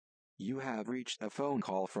You have reached a phone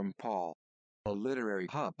call from Paul, a Literary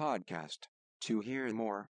Hub podcast. To hear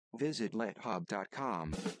more, visit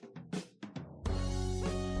lithub.com.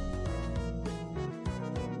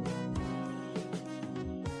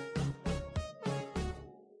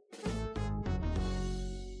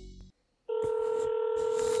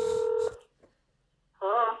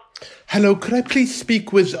 Hello, could I please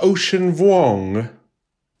speak with Ocean Vuong?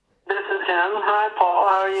 This is him. Hi, Paul.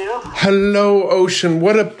 How are you? Hello, Ocean.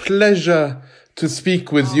 What a pleasure to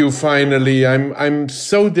speak with you finally. I'm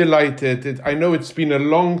so delighted. I know it's been a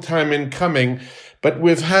long time in coming, but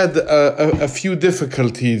we've had a few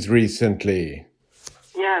difficulties recently.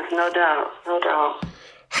 Yes, no doubt.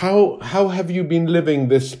 How have you been living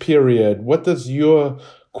this period? What does your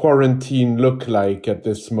quarantine look like at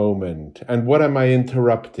this moment? And what am I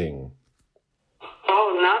interrupting?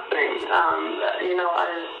 Oh, nothing.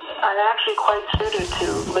 I'm actually quite suited to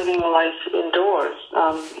living a life indoors.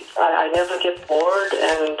 I never get bored,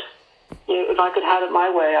 and if I could have it my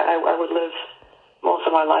way, I would live most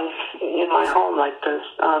of my life in my home like this.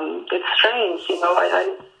 It's strange,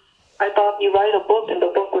 I thought you write a book and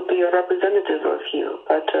the book would be a representative of you,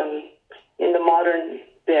 but in the modern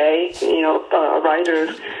day, a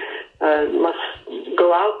writer must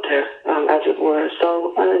go out there, as it were.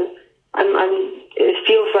 So it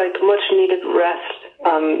feels like much needed rest,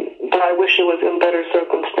 but I wish it was in better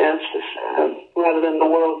circumstances rather than the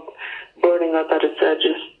world burning up at its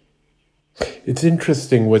edges. It's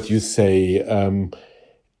interesting what you say.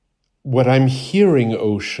 What I'm hearing,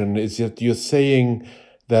 Ocean, is that you're saying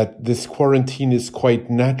that this quarantine is quite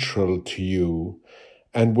natural to you.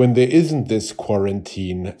 And when there isn't this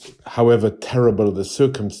quarantine, however terrible the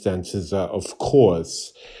circumstances are, of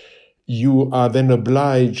course, you are then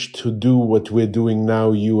obliged to do what we're doing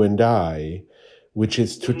now, you and I, which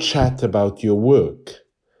is to chat about your work.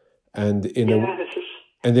 And in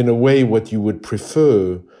a way, what you would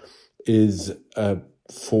prefer is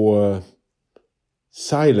for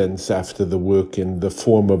silence after the work in the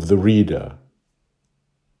form of the reader.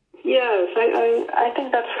 Yes, I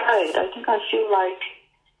think that's right. I think I feel like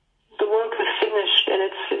the work is finished, and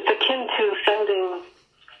it's akin to sending,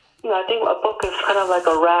 I think a book is kind of like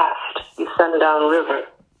a raft you send down a river.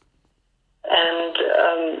 And,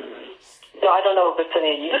 I don't know if it's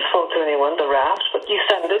any useful to anyone, the raft, but you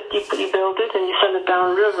send it, you build it, and you send it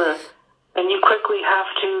down a river. And you quickly have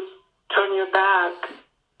to turn your back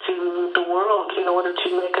to the world in order to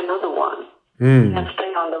make another one. And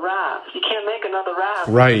stay on the raft. You can't make another raft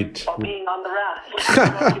while being on the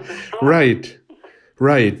raft. Right.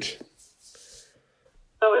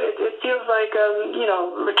 So it feels like,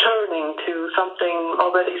 returning to something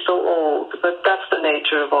already so old, but that's the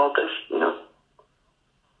nature of all this,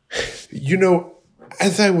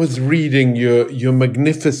 As I was reading your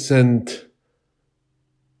magnificent,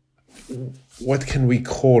 what can we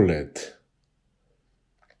call it?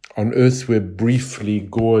 On Earth We're Briefly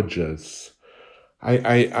Gorgeous.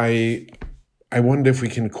 I wonder if we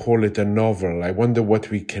can call it a novel. I wonder what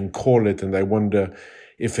we can call it, and I wonder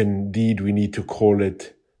if indeed we need to call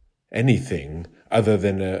it anything other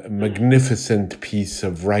than a magnificent piece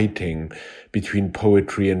of writing between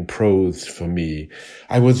poetry and prose for me.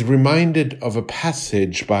 I was reminded of a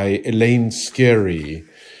passage by Elaine Scarry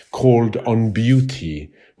called On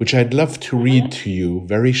Beauty, which I'd love to read to you,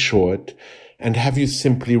 very short, and have you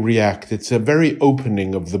simply react. It's a very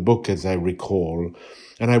opening of the book, as I recall,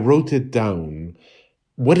 and I wrote it down.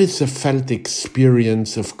 What is the felt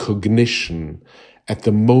experience of cognition at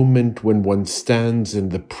the moment when one stands in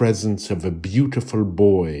the presence of a beautiful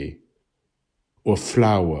boy or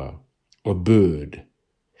flower or bird?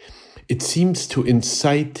 It seems to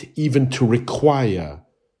incite, even to require,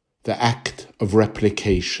 the act of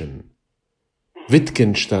replication.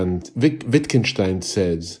 Wittgenstein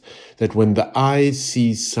says that when the eye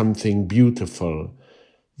sees something beautiful,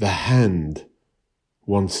 the hand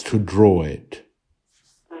wants to draw it.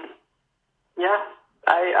 Yeah,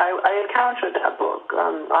 I encountered that book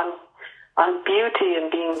on beauty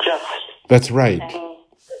and being just. That's right.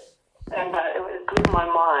 And it blew my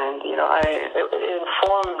mind. It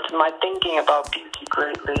informed my thinking about beauty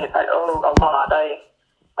greatly. I owe a lot. I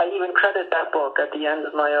even credit that book at the end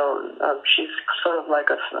of my own. She's sort of like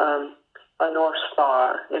a North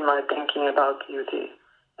Star in my thinking about beauty.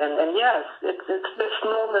 And yes, it's this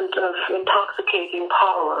moment of intoxicating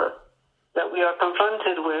power that we are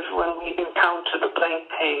confronted with when we encounter the blank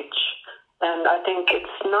page. And I think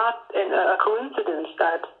it's not a coincidence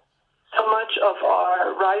that so much of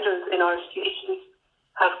our writers in our species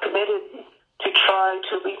have committed to try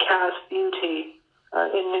to recast beauty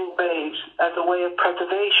in new ways, as a way of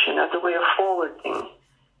preservation, as a way of forwarding.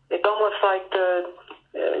 It's almost like the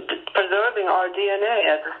preserving our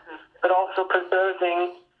DNA, but also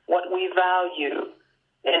preserving what we value.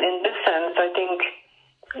 And in this sense, I think,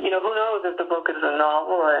 who knows if the book is a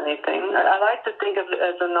novel or anything. I like to think of it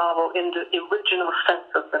as a novel in the original sense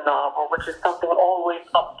of the novel, which is something always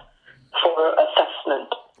up for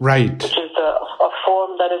assessment. Right. Which is a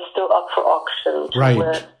form that is still up for auction. Right.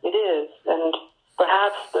 Where it is. And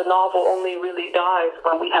perhaps the novel only really dies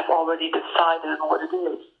when we have already decided what it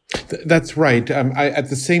is. That's right. At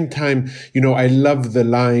the same time, I love the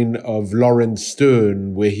line of Lawrence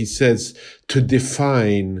Stern where he says, to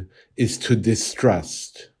define is to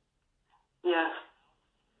distrust. Yes.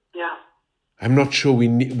 Yeah. I'm not sure we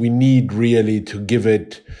need really to give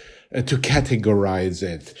it, to categorize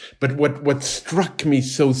it. But what struck me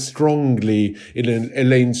so strongly in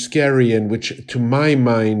Elaine Scarrion, which to my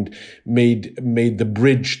mind made the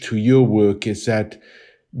bridge to your work, is that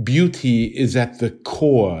beauty is at the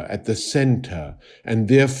core, at the center, and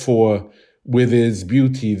therefore, where there's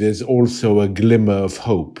beauty, there's also a glimmer of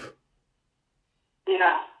hope.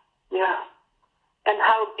 Yeah. And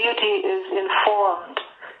how beauty is informed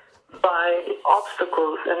by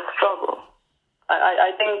obstacles and struggle.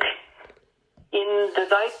 I think in the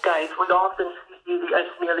zeitgeist, we often see beauty as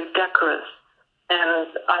merely decorous, and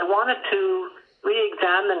I wanted to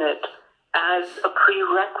re-examine it as a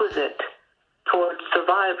prerequisite towards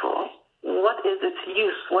survival. What is its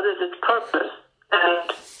use? What is its purpose?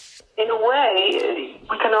 And in a way,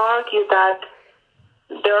 we can argue that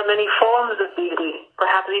there are many forms of beauty,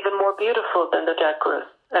 perhaps even more beautiful than the decorous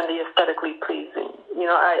and the aesthetically pleasing.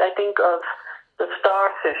 I think of the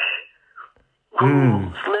starfish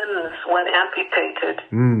whose limbs, when amputated,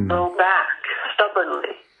 grow back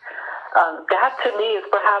stubbornly. That, to me, is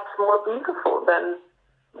perhaps more beautiful than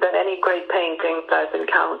any great paintings I've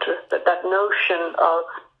encountered. That notion of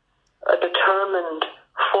a determined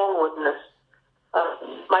forwardness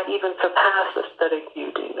might even surpass aesthetic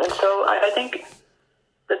beauty. And so I think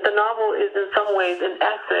that the novel is in some ways an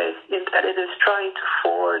essay in that it is trying to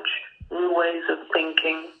forge new ways of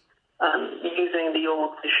thinking using the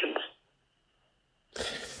old visions.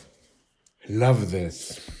 Love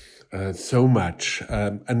this so much.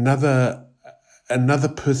 Another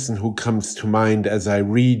person who comes to mind as I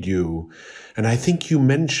read you, and I think you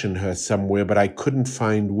mentioned her somewhere, but I couldn't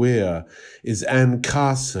find where, is Anne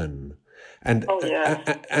Carson. And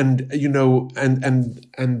and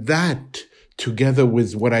that, together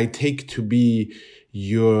with what I take to be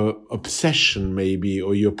your obsession maybe,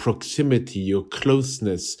 or your proximity, your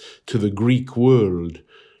closeness to the Greek world,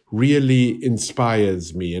 really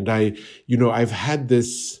inspires me. And I've had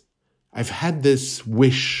this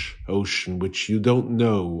wish, Ocean, which you don't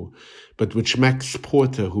know, but which Max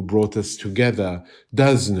Porter, who brought us together,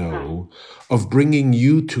 does know, of bringing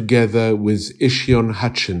you together with Ishion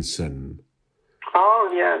Hutchinson. Oh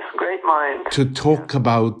yes, great mind. To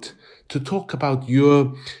talk about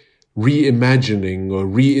your reimagining or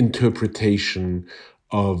reinterpretation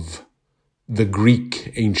of the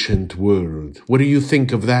Greek ancient world. What do you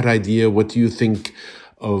think of that idea? What do you think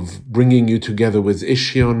of bringing you together with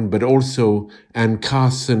Ishion, but also Anne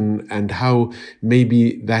Carson, and how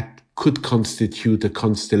maybe that could constitute a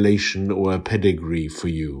constellation or a pedigree for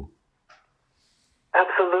you?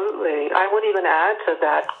 Absolutely. I would even add to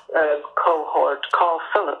that cohort Carl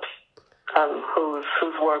Phillips, whose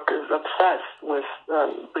work is obsessed with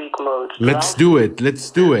Greek modes. Let's do it.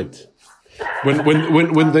 When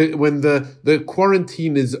the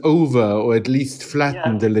quarantine is over, or at least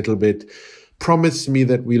flattened a little bit, promise me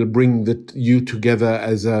that we'll bring you together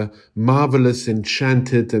as a marvelous,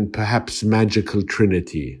 enchanted, and perhaps magical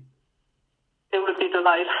trinity. It would be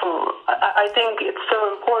delightful. I think it's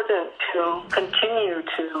so important to continue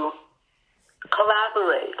to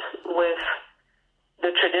collaborate with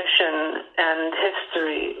the tradition and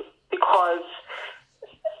history, because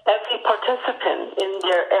every participant in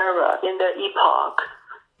their era, in their epoch,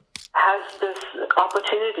 has this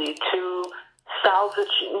opportunity to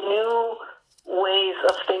salvage new ways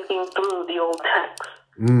of thinking through the old text.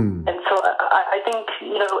 And so I think,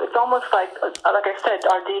 it's almost like I said,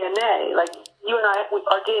 our DNA, like you and I,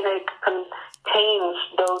 our DNA contains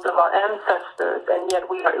those of our ancestors, and yet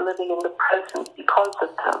we are living in the present because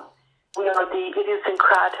of them. We are the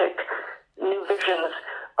idiosyncratic new visions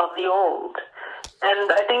of the old.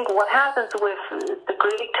 And I think what happens with the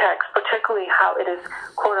Greek text, particularly how it is,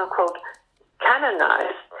 quote unquote,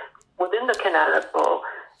 canonized within the canonical,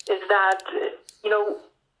 is that,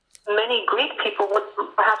 many Greek people would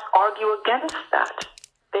perhaps argue against that.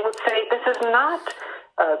 They would say this is not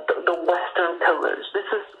the Western pillars. This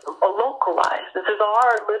is localized. This is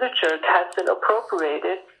our literature that has been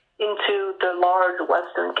appropriated into the large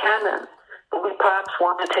Western canon. we perhaps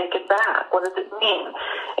want to take it back. What does it mean?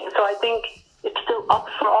 And so I think it's still up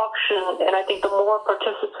for auction, and I think the more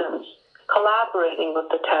participants collaborating with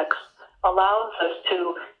the text allows us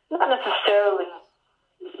to not necessarily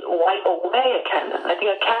wipe away a canon. I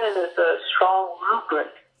think a canon is a strong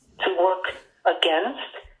rubric to work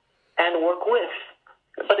against and work with.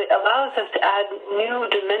 But it allows us to add new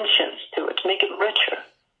dimensions to it, to make it richer.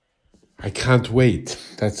 I can't wait.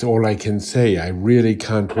 That's all I can say. I really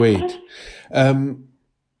can't wait.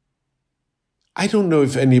 I don't know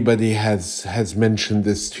if anybody has mentioned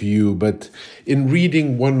this to you, but in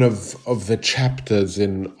reading one of the chapters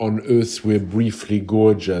in On Earth We're Briefly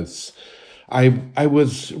Gorgeous, I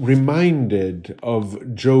was reminded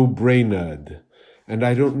of Joe Brainerd. And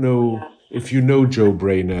I don't know if you know Joe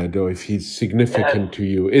Brainerd or if he's significant to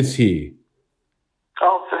you. Is he?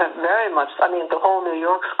 Oh, very much. I mean, the whole New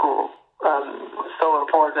York school was so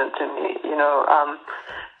important to me. You know,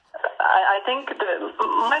 I think that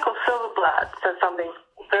Michael Silverblatt said something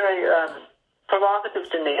very provocative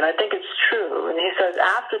to me, and I think it's true. And he says,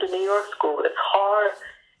 after the New York school, it's hard.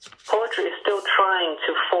 Poetry is still trying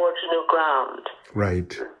to forge new ground.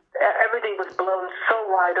 Right. Everything was blown so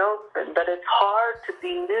wide open that it's hard to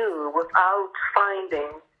be new without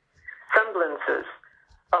finding semblances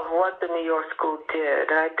of what the New York school did.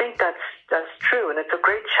 And I think that's true, and it's a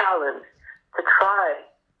great challenge to try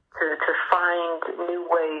to find new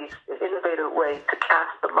ways, innovative ways to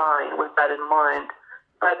cast the mind with that in mind.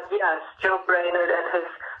 But yes, Joe Brainerd and his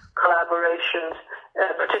collaborations,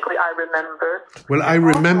 particularly I Remember. Well, I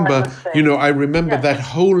remember that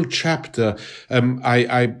whole chapter.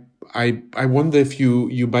 I wonder if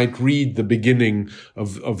you might read the beginning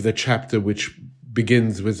of the chapter, which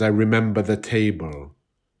begins with I Remember the Table.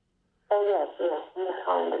 Oh yes.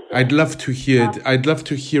 I'd love to hear it. I'd love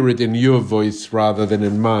to hear it in your voice rather than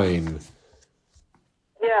in mine.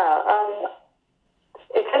 Yeah,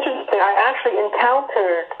 it's interesting. I actually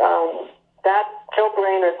encountered that Joe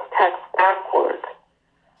Brainerd's text backwards.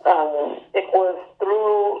 It was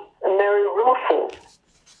through Mary Ruefle's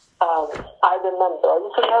I Remember. Are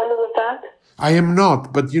you familiar with that? I am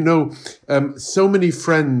not, but so many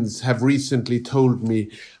friends have recently told me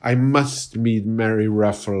I must meet Mary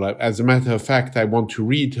Ruffle. As a matter of fact, I want to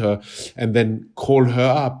read her and then call her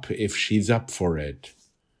up if she's up for it.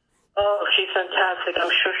 Oh, she's fantastic.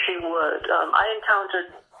 I'm sure she would. I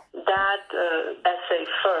encountered that essay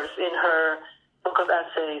first in her book of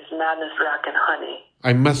essays, Madness, Rack, and Honey.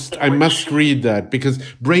 I must read that, because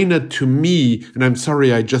Brainerd, to me, and I'm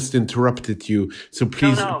sorry I just interrupted you, so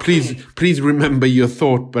please remember your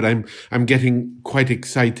thought, but I'm getting quite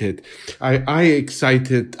excited. I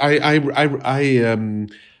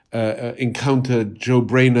encountered Joe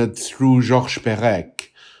Brainerd through Georges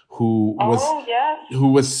Perec, who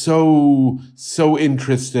was so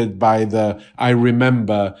interested by the I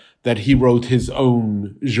Remember that he wrote his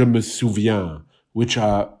own Je me souviens, which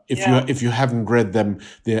are, if you haven't read them,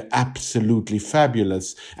 they're absolutely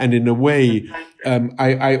fabulous. And in a way,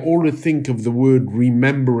 I always think of the word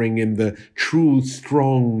remembering in the true,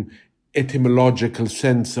 strong etymological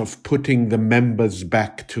sense of putting the members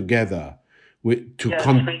back together. Which to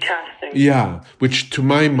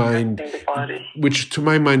my mind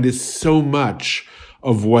is so much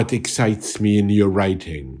of what excites me in your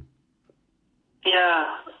writing.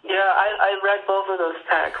 I read both of those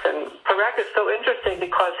texts, and Perec is so interesting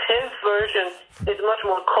because his version is much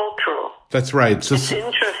more cultural. That's right. It's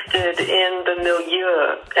interested in the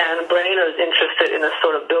milieu, and Brainerd is interested in a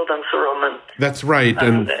sort of Bildungsroman. That's right.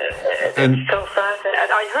 And it's so fascinating.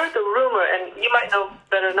 And I heard the rumor, and you might know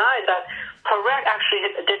better than I, that Perec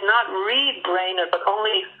actually did not read Brainerd, but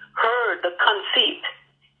only heard the conceit.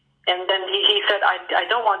 And then he said, I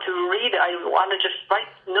don't want to read it. I want to just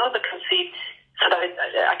know the conceit, so that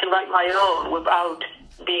I can write my own without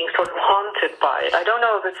being sort of haunted by it. I don't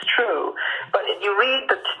know if it's true, but if you read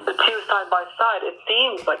the two side by side, it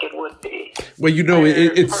seems like it would be. Well,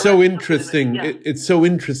 it's so interesting. It's so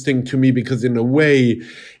interesting to me because in a way,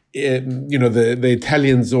 the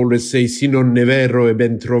Italians always say, "Si non è vero è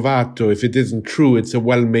ben trovato." If it isn't true, it's a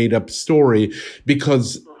well-made up story,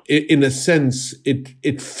 because in a sense,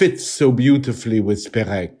 it fits so beautifully with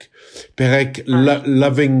Perec. Perec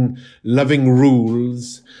loving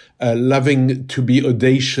rules, loving to be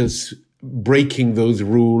audacious, breaking those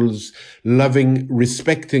rules,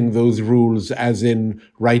 respecting those rules, as in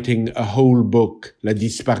writing a whole book, La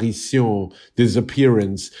Disparition,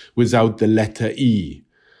 Disappearance, without the letter E.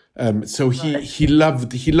 So he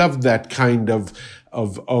loved that kind of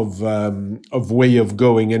way of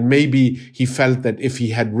going, and maybe he felt that if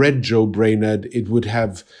he had read Joe Brainerd, it would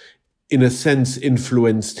have, in a sense,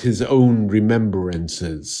 influenced his own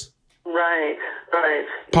remembrances. Right.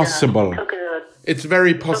 possible. It's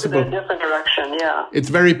very possible. Took it in a different direction, yeah. It's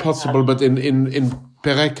very possible, but in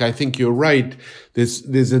Perec, I think you're right.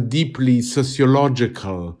 There's a deeply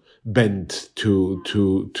sociological bent to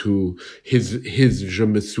his Je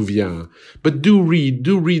me souviens. But do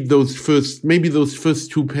read those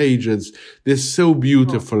first 2 pages. They're so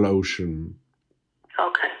beautiful, Ocean.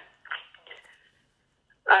 Okay.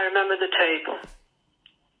 I remember the table.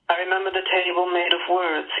 I remember the table made of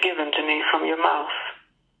words given to me from your mouth.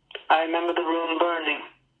 I remember the room burning.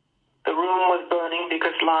 The room was burning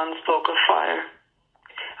because Lon spoke of fire.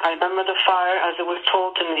 I remember the fire as it was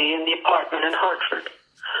told to me in the apartment in Hartford.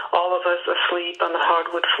 All of us asleep on the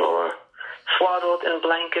hardwood floor, swaddled in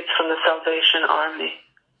blankets from the Salvation Army.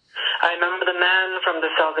 I remember the man from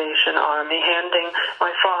the Salvation Army handing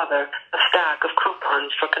my father a stack of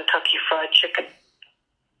coupons for Kentucky Fried Chicken,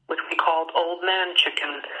 which we called Old Man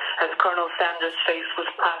Chicken, as Colonel Sanders' face was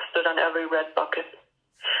plastered on every red bucket.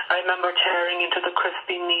 I remember tearing into the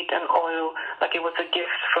crispy meat and oil like it was a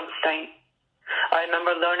gift from Saint. I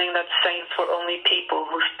remember learning that saints were only people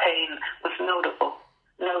whose pain was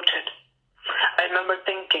noted. I remember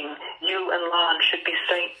thinking you and Lon should be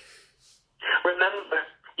saints. Remember,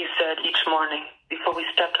 you said each morning before we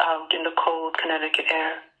stepped out in the cold Connecticut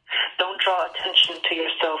air, don't draw attention to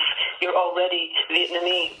yourself. You're already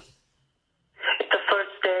Vietnamese. It's the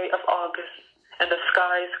first day of August, and the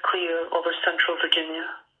skies clear over central Virginia,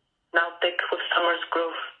 now thick with summer's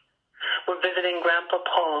growth. We're visiting Grandpa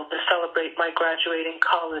Paul to celebrate my graduating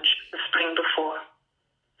college the spring before.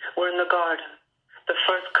 We're in the garden. The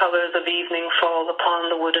first colors of evening fall upon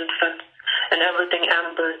the wooden fence, and everything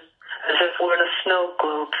ambers, as if we're in a snow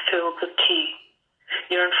globe filled with tea.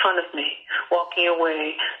 You're in front of me, walking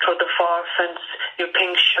away toward the far fence, your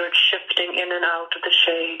pink shirt shifting in and out of the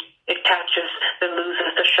shade. It catches, then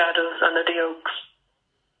loses the shadows under the oaks.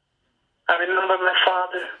 I remember my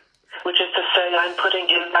father, which is to say I'm putting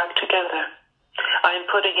him back together. I am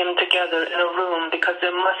putting him together in a room because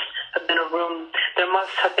there must have been a room. There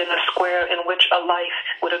must have been a square in which a life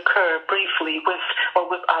would occur briefly with or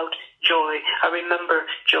without joy. I remember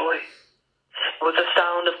joy. It was the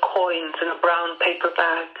sound of coins in a brown paper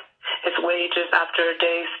bag, his wages after a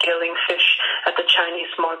day scaling fish at the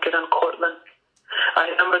Chinese market on Cortlandt.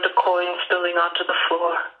 I remember the coins spilling onto the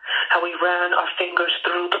floor, how we ran our fingers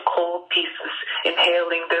through the cold pieces,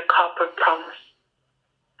 inhaling their copper promise.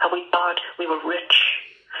 How we thought we were rich,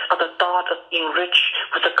 how the thought of being rich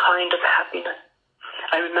was a kind of happiness.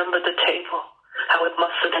 I remember the table, how it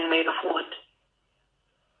must have been made of wood.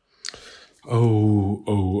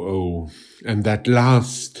 Oh. And that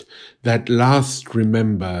last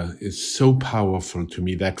remember is so powerful to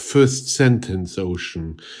me. That first sentence,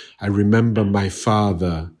 Ocean, I remember my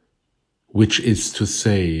father, which is to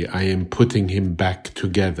say, I am putting him back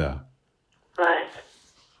together. Right.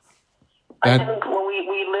 I think when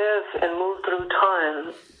we live and move through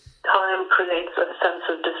time creates a sense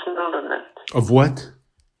of dismemberment. Of what?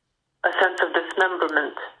 A sense of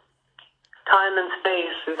dismemberment. Time and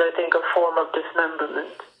space is, I think, a form of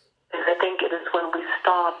dismemberment. And I think it is when we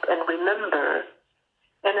stop and remember.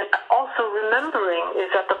 And also remembering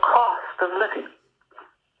is at the cost of living.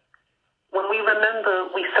 When we remember,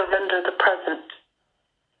 we surrender the present.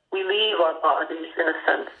 We leave our bodies, in a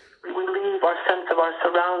sense. We leave our sense of our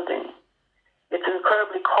surroundings. It's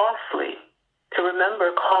incredibly costly to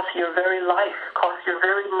remember, cost your very life, cost your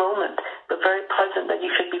very moment, the very present that you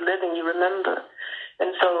should be living, you remember.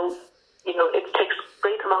 And so, it takes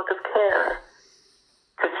great amount of care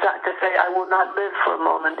to say, I will not live for a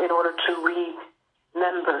moment in order to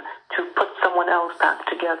remember, to put someone else back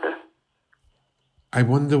together. I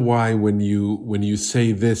wonder why when you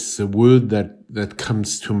say this, a word that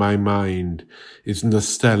comes to my mind is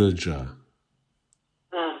nostalgia.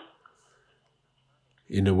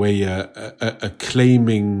 In a way, a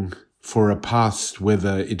claiming for a past,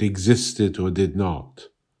 whether it existed or did not.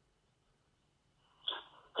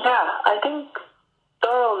 Yeah, I think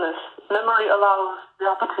thoroughness, memory allows the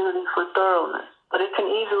opportunity for thoroughness, but it can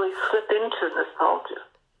easily slip into nostalgia.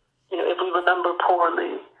 If we remember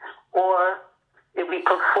poorly, or if we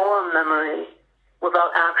perform memory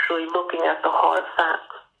without actually looking at the hard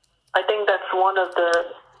facts. I think that's one of the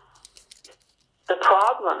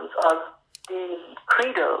problems of the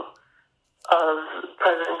credo of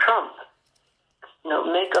President Trump.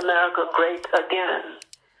 Make America great again.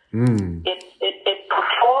 It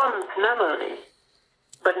performs memory,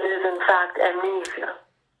 but it is in fact amnesia.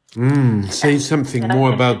 Say something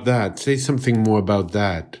more about that. Say something more about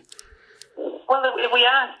that. Well, if we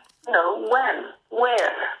ask, when,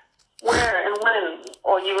 where, and when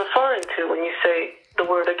are you referring to when you say the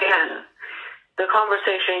word again? The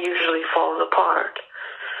conversation usually falls apart.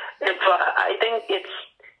 So I think it's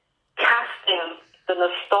casting the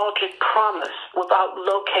nostalgic promise without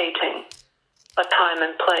locating a time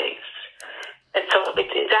and place. And so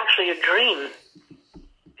it's actually a dream.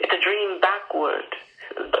 It's a dream backward,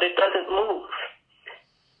 but it doesn't move.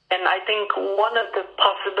 And I think one of the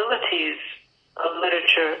possibilities of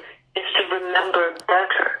literature is to remember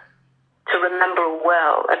better, to remember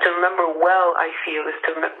well. And to remember well, I feel, is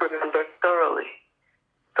to remember thoroughly,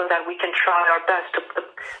 so that we can try our best to put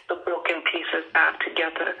the broken pieces back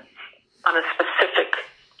together on a specific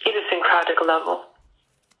idiosyncratic level.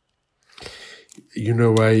 You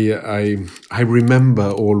know, I remember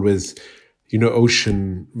always, you know,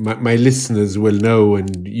 Ocean, my listeners will know,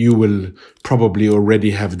 and you will probably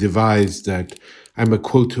already have devised that I'm a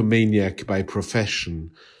quotomaniac by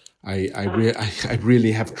profession. I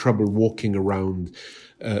really have trouble walking around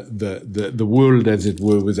the world, as it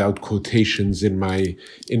were, without quotations in my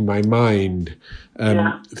mind,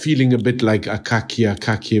 feeling a bit like Akaki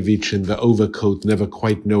Akakievich in The Overcoat, never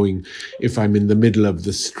quite knowing if I'm in the middle of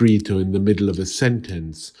the street or in the middle of a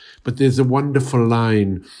sentence. But there's a wonderful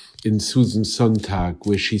line in Susan Sontag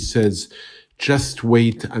where she says, "Just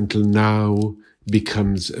wait until now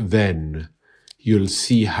becomes then. You'll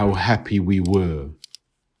see how happy we were."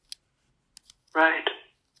 Right.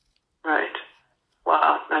 Right.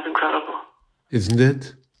 Wow, that's incredible. Isn't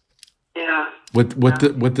it? Yeah.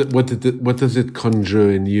 What does it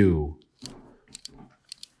conjure in you?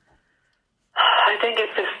 I think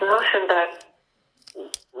it's this notion that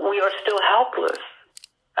we are still helpless.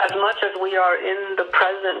 As much as we are in the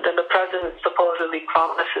present, and the present supposedly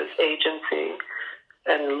promises agency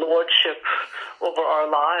and lordship over our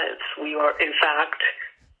lives, we are in fact,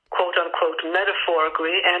 quote unquote,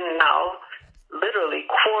 metaphorically and now literally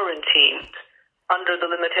quarantined under the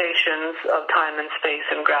limitations of time and space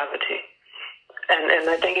and gravity. And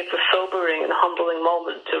I think it's a sobering and humbling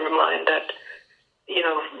moment to remind that, you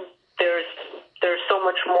know, there's so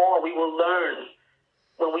much more we will learn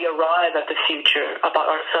when we arrive at the future about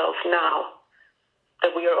ourselves now,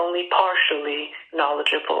 that we are only partially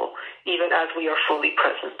knowledgeable, even as we are fully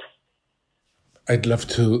present. I'd love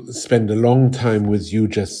to spend a long time with you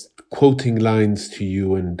just quoting lines to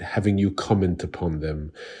you and having you comment upon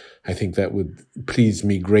them. I think that would please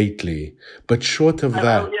me greatly. But short of that...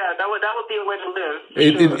 that would be a way to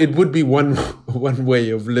live. It would be one way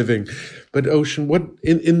of living. But Ocean, what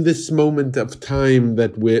in this moment of time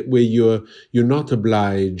that where you're not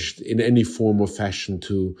obliged in any form or fashion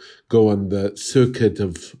to go on the circuit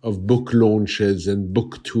of book launches and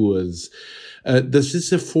book tours, does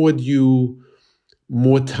this afford you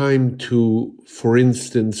more time to, for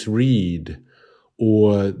instance, read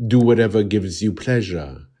or do whatever gives you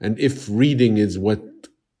pleasure? And if reading is what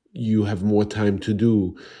you have more time to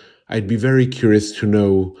do, I'd be very curious to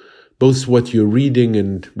know both what you're reading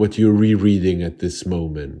and what you're rereading at this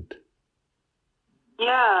moment.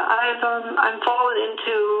 Yeah, I'm fallen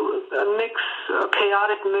into a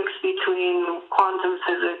chaotic mix between quantum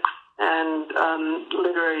physics and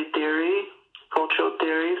literary theory, cultural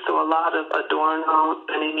theory. So a lot of Adorno,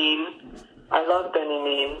 Benjamin. I love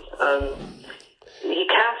Benjamin. He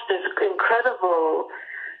cast this incredible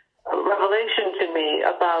revelation to me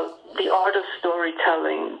about the art of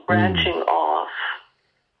storytelling branching off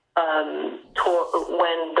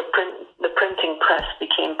when the printing press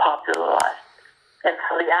became popularized. And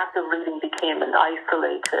so the act of reading became an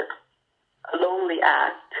isolated, a lonely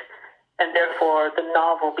act, and therefore the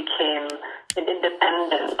novel became an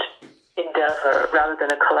independent endeavor rather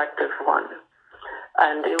than a collective one.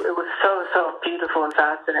 And it was so beautiful and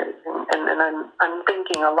fascinating. And I'm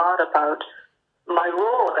thinking a lot about my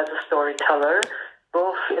role as a storyteller,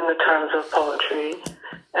 both in the terms of poetry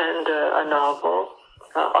and a novel,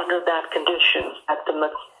 under that condition, that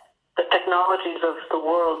the technologies of the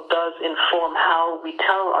world does inform how we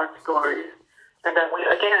tell our stories, and that we,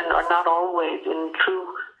 again, are not always in true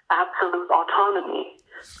absolute autonomy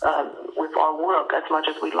with our work as much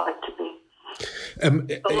as we'd like to be.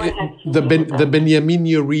 The Benjamin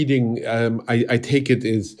you're reading, I take it,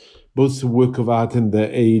 is both the work of art in the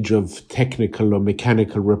age of technical or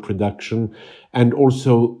mechanical reproduction, and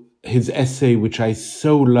also his essay, which I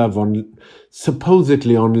so love, on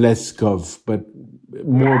supposedly on Leskov, but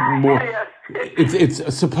more.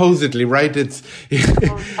 It's supposedly, right. It's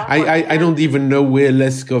I don't even know where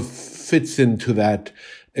Leskov fits into that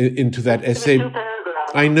essay.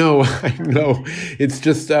 I know. It's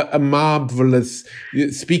just a marvelous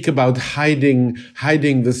speak about hiding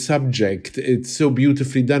the subject. It's so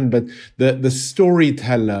beautifully done. But the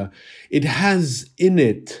storyteller, it has in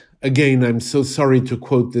it, again, I'm so sorry to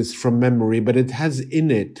quote this from memory, but it has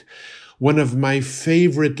in it one of my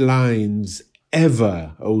favorite lines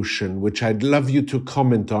ever, Ocean, which I'd love you to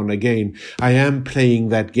comment on again. I am playing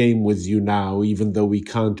that game with you now, even though we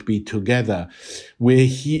can't be together, where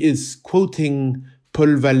he is quoting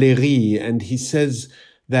Paul Valéry, and he says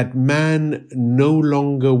that man no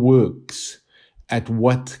longer works at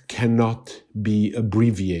what cannot be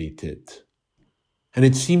abbreviated. And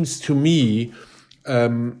it seems to me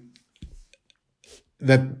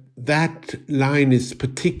that line is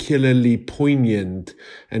particularly poignant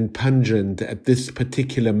and pungent at this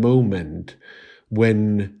particular moment,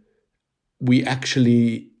 when we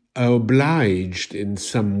actually are obliged in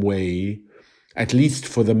some way, at least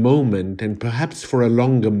for the moment and perhaps for a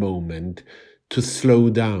longer moment, to slow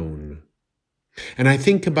down. And I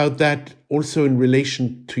think about that also in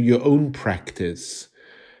relation to your own practice.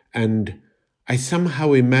 And I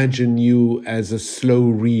somehow imagine you as a slow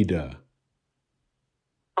reader.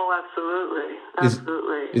 Oh, absolutely.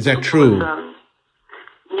 Absolutely. Is that true?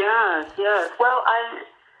 Yes. Well, I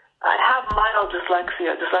have mild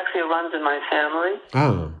dyslexia. Dyslexia runs in my family.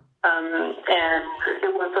 Ah. And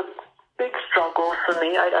it was a big struggle for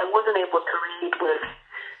me. I wasn't able to read with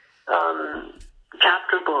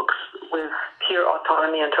chapter books with pure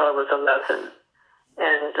autonomy until I was 11.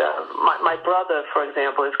 And my brother, for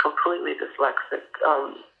example, is completely dyslexic.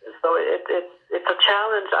 So it's a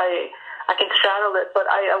challenge. I can straddle it, but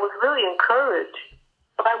I was really encouraged.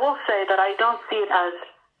 But I will say that I don't see it as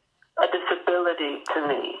a disability to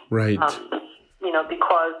me. Right.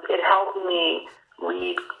 Because it helped me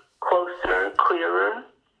read closer, clearer,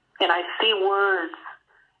 and I see words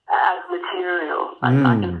as material. I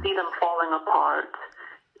can see them falling apart.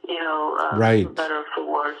 Right. For better or for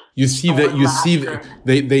worse. You see that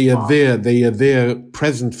they are there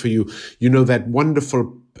present for you. You know that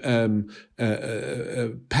wonderful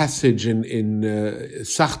passage in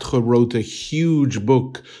Sartre wrote a huge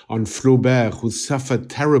book on Flaubert, who suffered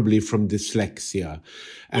terribly from dyslexia,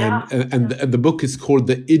 and the book is called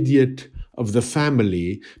The Idiot of the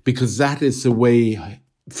Family, because that is the way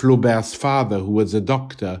Flaubert's father, who was a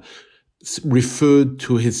doctor, referred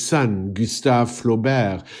to his son, Gustave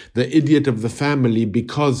Flaubert, the idiot of the family,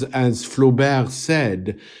 because, as Flaubert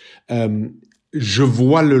said, je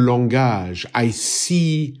vois le langage, I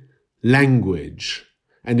see language.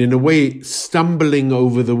 And in a way, stumbling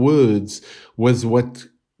over the words was what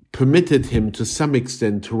permitted him to some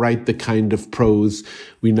extent to write the kind of prose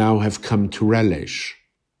we now have come to relish.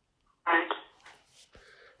 Right.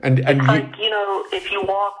 And it's like, if you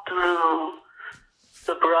walk through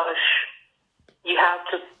the brush, you have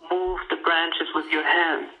to move the branches with your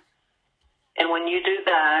hands. And when you do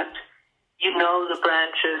that, you know the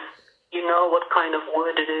branches, you know what kind of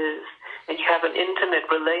wood it is, and you have an intimate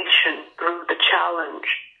relation through the challenge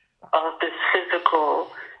of this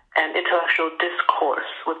physical and intellectual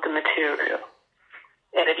discourse with the material.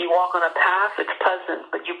 And if you walk on a path, it's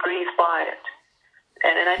pleasant, but you breathe by it.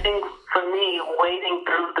 And I think for me, wading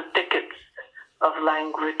through the thickets of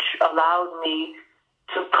language allowed me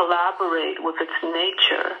to collaborate with its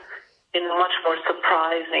nature in a much more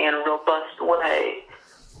surprising and robust way.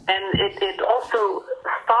 And it also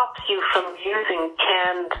stops you from using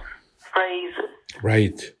canned phrases.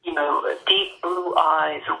 Right. Deep blue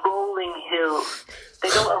eyes, rolling hills. They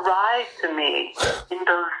don't arrive to me in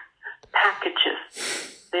those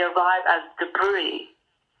packages. They arrive as debris.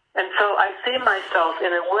 And so I see myself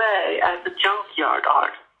in a way as a junkyard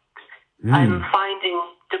artist. I'm finding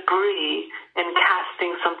debris and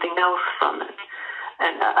casting something else from it.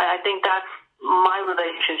 And I think that's my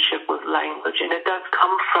relationship with language. And it does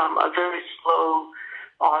come from a very slow,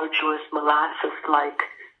 arduous, molasses-like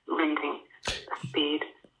reading speed.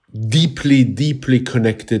 Deeply, deeply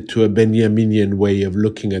connected to a Benjaminian way of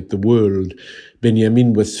looking at the world.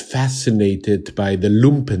 Benjamin was fascinated by the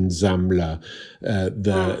Lumpensammler,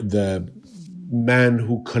 the man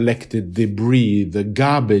who collected debris, the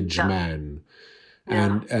garbage man.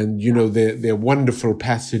 And there are wonderful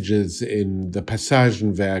passages in the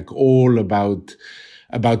Passagenwerk all about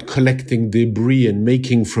collecting debris and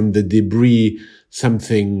making from the debris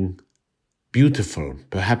something beautiful,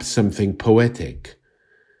 perhaps something poetic.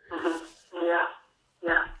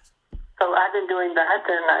 So I've been doing that,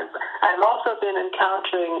 and I've also been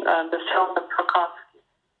encountering the film of Tarkovsky.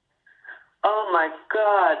 Oh my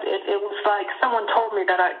God! It was like someone told me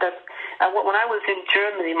that when I was in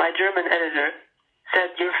Germany, my German editor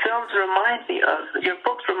said, your books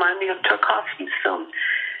remind me of Tarkovsky's films.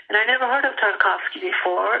 And I never heard of Tarkovsky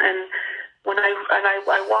before. And when I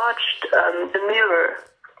watched The Mirror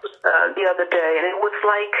the other day, and it was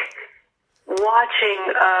like watching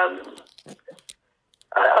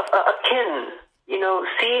a kin,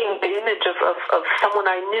 seeing the image of someone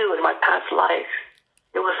I knew in my past life.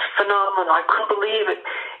 It was phenomenal. I couldn't believe it.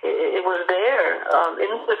 It was there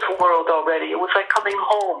in this world already. It was like coming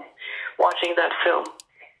home watching that film.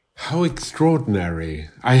 How extraordinary.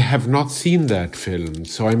 I have not seen that film,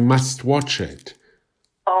 so I must watch it.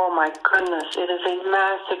 Oh my goodness, it is a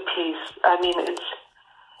masterpiece. I mean,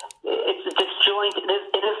 it's disjointed.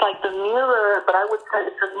 It is like the mirror, but I would say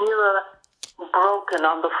it's a mirror broken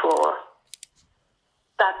on the floor.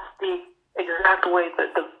 That's the exact way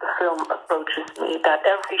that the film approaches me, that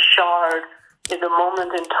every shard is a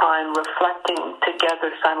moment in time reflecting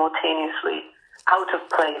together simultaneously, out of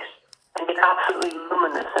place, and it's absolutely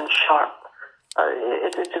luminous and sharp.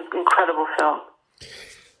 It's an incredible film.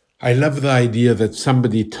 I love the idea that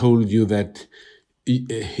somebody told you that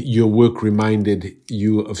your work reminded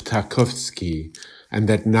you of Tarkovsky, and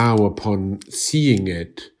that now upon seeing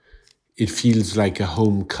it, it feels like a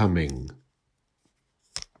homecoming.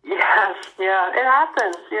 Yes, yeah, it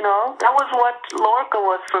happens, you know. That was what Lorca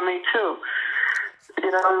was for me, too.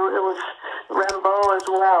 You know, it was Rimbaud as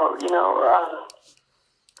well, you know.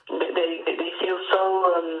 They feel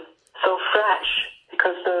so fresh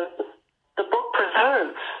because the book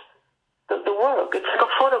preserves the work. It's like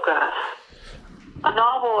a photograph. A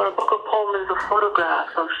novel or a book of poems is a photograph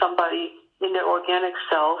of somebody in their organic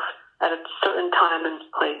self at a certain time and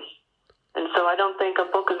place. And so I don't think a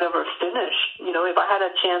book is ever finished. You know, if I had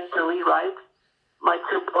a chance to rewrite my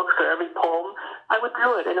 2 books or every poem, I would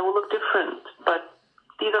do it, and it will look different. But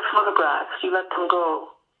these are photographs. You let them go.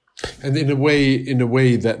 And in a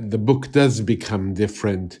way that the book does become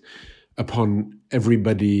different upon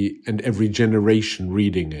everybody and every generation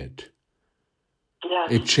reading it.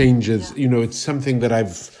 Yes. It changes. You know, it's something that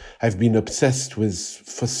I've been obsessed with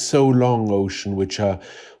for so long, Ocean, which are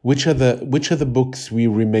the books we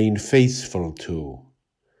remain faithful to.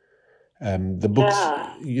 The books,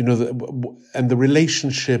 you know, and the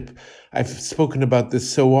relationship. I've spoken about this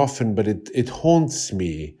so often, but it haunts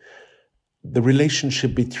me. The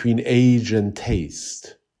relationship between age and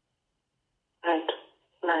taste. Right.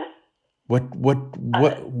 What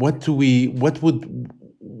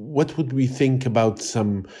would we think about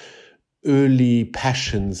some early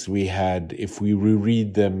passions we had if we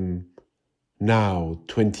reread them now,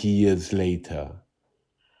 20 years later?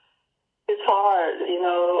 It's hard, you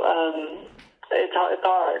know. It's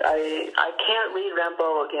hard. I can't read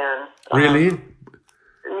Rimbaud again. Really?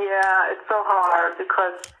 Yeah, it's so hard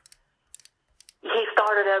because he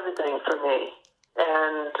started everything for me,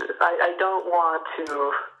 and I don't want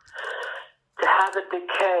to have it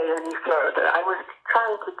decay any further. I was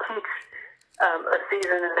trying to teach A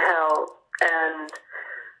Season in Hell, and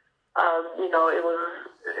you know, it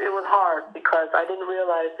was hard because I didn't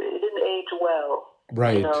realize it didn't age well.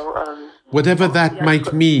 Right. You know, whatever that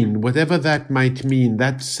might mean,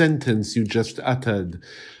 that sentence you just uttered,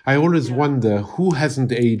 I always wonder who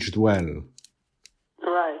hasn't aged well.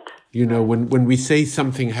 Right. You know, when we say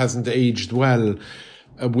something hasn't aged well,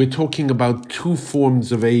 we're talking about 2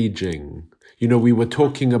 forms of aging. You know, we were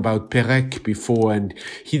talking about Perec before, and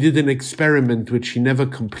he did an experiment which he never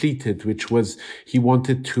completed, which was he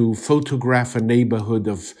wanted to photograph a neighborhood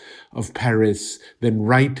of Paris, then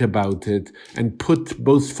write about it, and put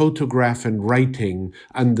both photograph and writing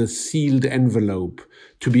under sealed envelope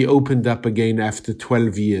to be opened up again after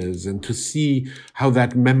 12 years, and to see how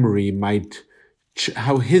that memory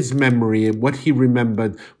how his memory, what he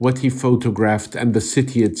remembered, what he photographed, and the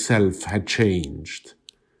city itself had changed.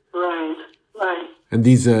 Right. And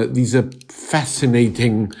these are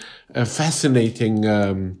fascinating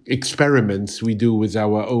experiments we do with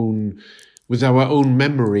our own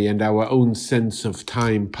memory and our own sense of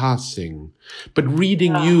time passing. But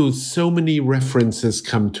reading you, so many references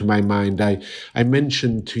come to my mind. I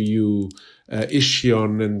mentioned to you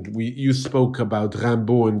Ischion, and you spoke about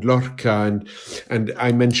Rimbaud and Lorca, and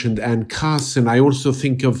I mentioned Anne Carson. I also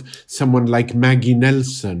think of someone like Maggie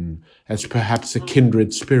Nelson as perhaps a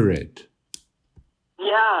kindred spirit.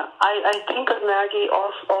 Yeah, I think of Maggie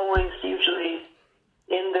always usually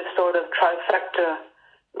in this sort of trifecta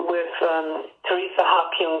with Teresa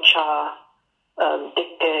Ha-Kyung-cha,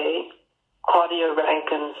 Dick Day, Claudia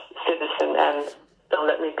Rankine's Citizen, and Don't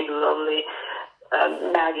Let Me Be Lonely,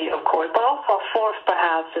 Maggie, of course. But also fourth,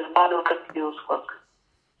 perhaps, is Banu Katil's work.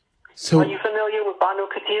 So, are you familiar with Banu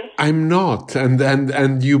Katil? I'm not,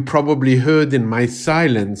 and you probably heard in my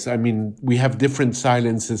silence. I mean, we have different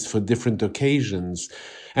silences for different occasions,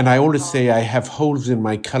 and I always say I have holes in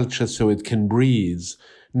my culture so it can breathe.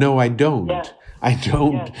 No, I don't. Yes. I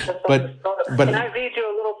don't. Yes, but can I read you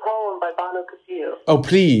a little poem by Banu Katil? Oh,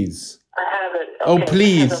 please. I have it. Okay. Oh,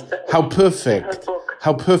 please. How perfect.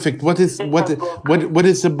 How perfect. What is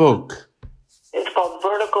the book? It's called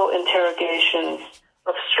Vertical Interrogations,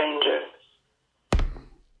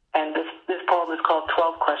 called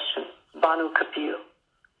 12 Questions, Banu Kapil.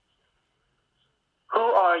 Who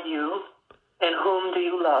are you and whom do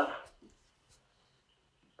you love?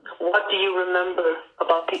 What do you remember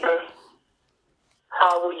about the earth?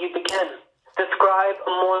 How will you begin? Describe a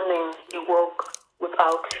morning you woke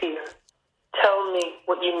without fear. Tell me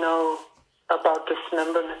what you know about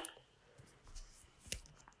dismemberment.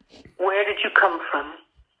 Where did you come from?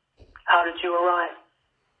 How did you arrive?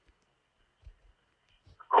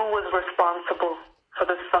 Who was responsible for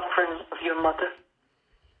the suffering of your mother?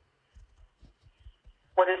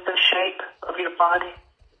 What is the shape of your body?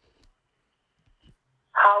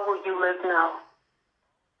 How will you live now?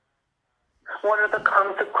 What are the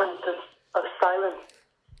consequences of silence?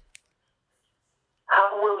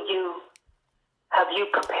 How will you, have you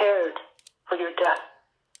prepared for your death?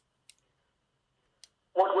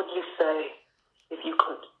 What would you say if you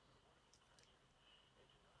could?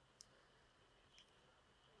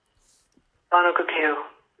 Banu Kapil.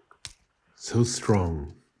 So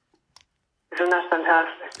strong. Isn't that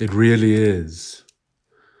fantastic? It really is.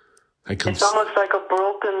 It's almost like a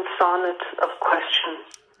broken sonnet of questions.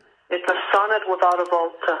 It's a sonnet without a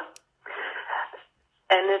volta.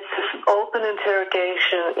 And it's this open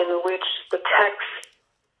interrogation in which the text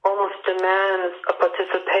almost demands a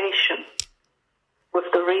participation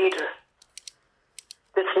with the reader.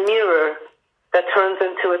 This mirror that turns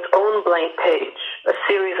into its own blank page, a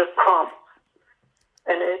series of prompts.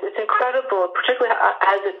 And it's incredible, particularly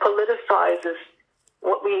as it politicizes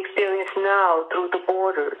what we experience now through the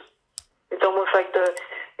borders. It's almost like the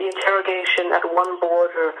interrogation at one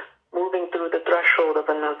border moving through the threshold of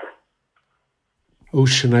another.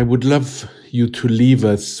 Ocean, I would love you to leave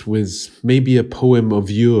us with maybe a poem of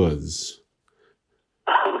yours.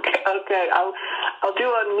 Okay. I'll do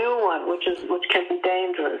a new one, which can be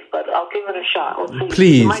dangerous, but I'll give it a shot. We'll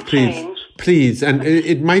see. Please, and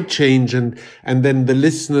it might change, and then the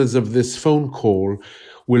listeners of this phone call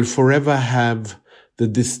will forever have the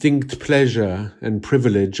distinct pleasure and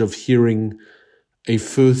privilege of hearing a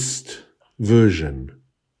first version.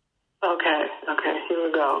 Okay, here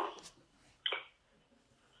we go.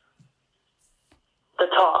 The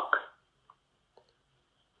talk.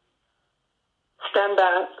 Stand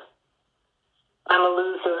back. I'm a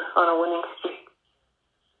loser on a winning streak.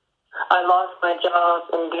 I lost my job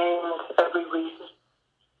and gained every reason.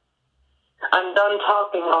 I'm done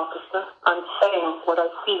talking, officer. I'm saying what I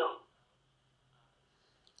feel.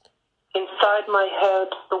 Inside my head,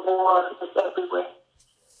 the war is everywhere.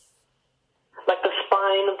 Like the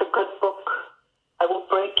spine of the good book, I will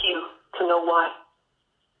break you to know why.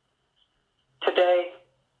 Today,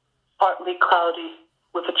 partly cloudy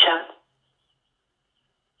with a chance.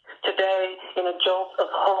 Today, in a jolt of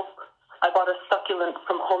hope, I bought a succulent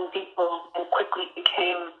from Home Depot and quickly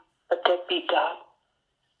became a deadbeat dad.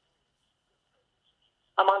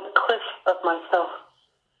 I'm on the cliff of myself,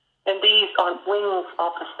 and these aren't wings,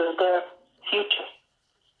 officer, they're future.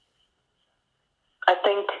 I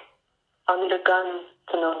think I'll need a gun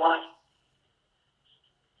to know why.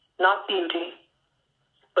 Not beauty,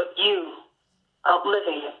 but you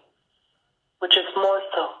outliving it, which is more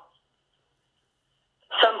so.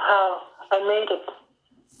 Somehow I made it.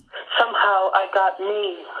 Somehow I got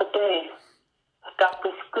me for days. Got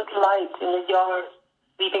this good light in the yard,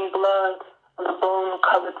 leaving blood on the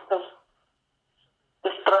bone-colored face.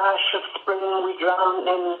 This thrash of spring we drown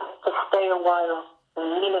in to stay a while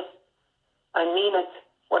and mean it. I mean it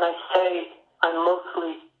when I say I'm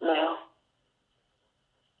mostly male.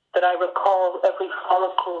 That I recall every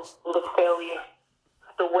follicle of the failure,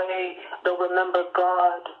 the way they'll remember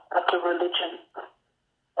God after religion.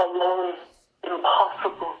 Alone,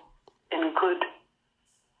 impossible, and good.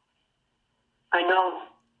 I know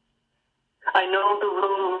the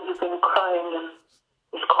room you've been crying in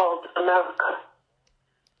is called America.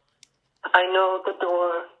 I know the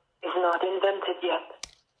door is not invented yet.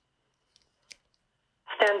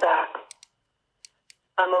 Stand back.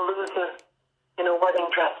 I'm a loser in a wedding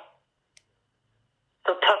dress.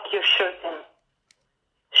 So tuck your shirt in,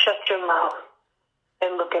 shut your mouth,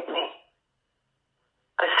 and look at me.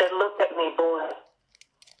 I said, look at me, boy,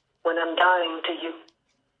 when I'm dying to you.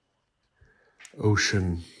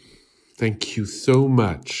 Ocean, thank you so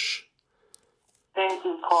much. Thank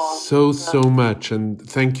you, Paul. So much, and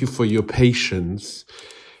thank you for your patience.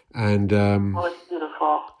 And it's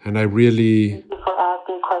beautiful. And I really... Thank you for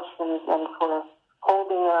asking questions and for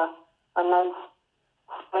holding a nice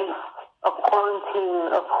space, a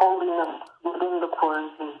quarantine of holiness within the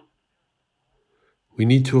quarantine. We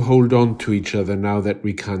need to hold on to each other now that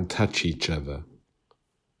we can't touch each other.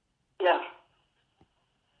 Yes.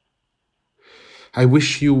 I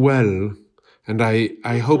wish you well, And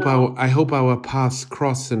I hope our paths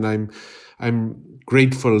cross, and I'm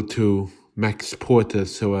grateful to Max Porter,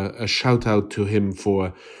 so a shout out to him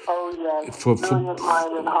for for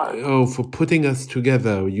putting us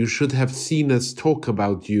together. You should have seen us talk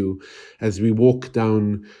about you as we walk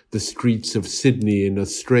down the streets of Sydney in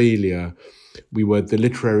Australia. We were at the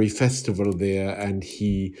literary festival there, and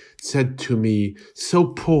he said to me, "So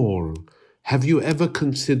Paul, have you ever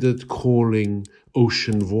considered calling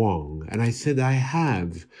Ocean Vuong?" And I said, "I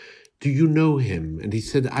have. Do you know him?" And he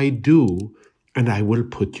said, "I do, and I will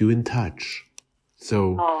put you in touch."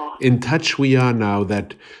 So in touch we are now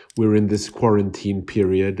that we're in this quarantine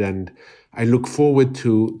period, and I look forward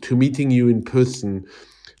to meeting you in person,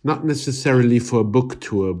 not necessarily for a book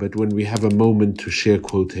tour, but when we have a moment to share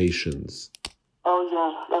quotations. Oh,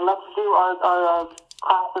 yes. And let's do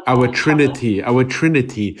our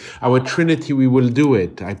Trinity, we will do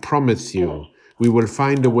it. I promise you. We will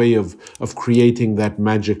find a way of creating that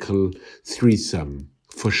magical threesome,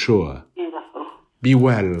 for sure. Beautiful. Be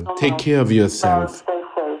well. Take care of yourself. Stay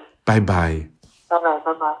safe. Bye-bye.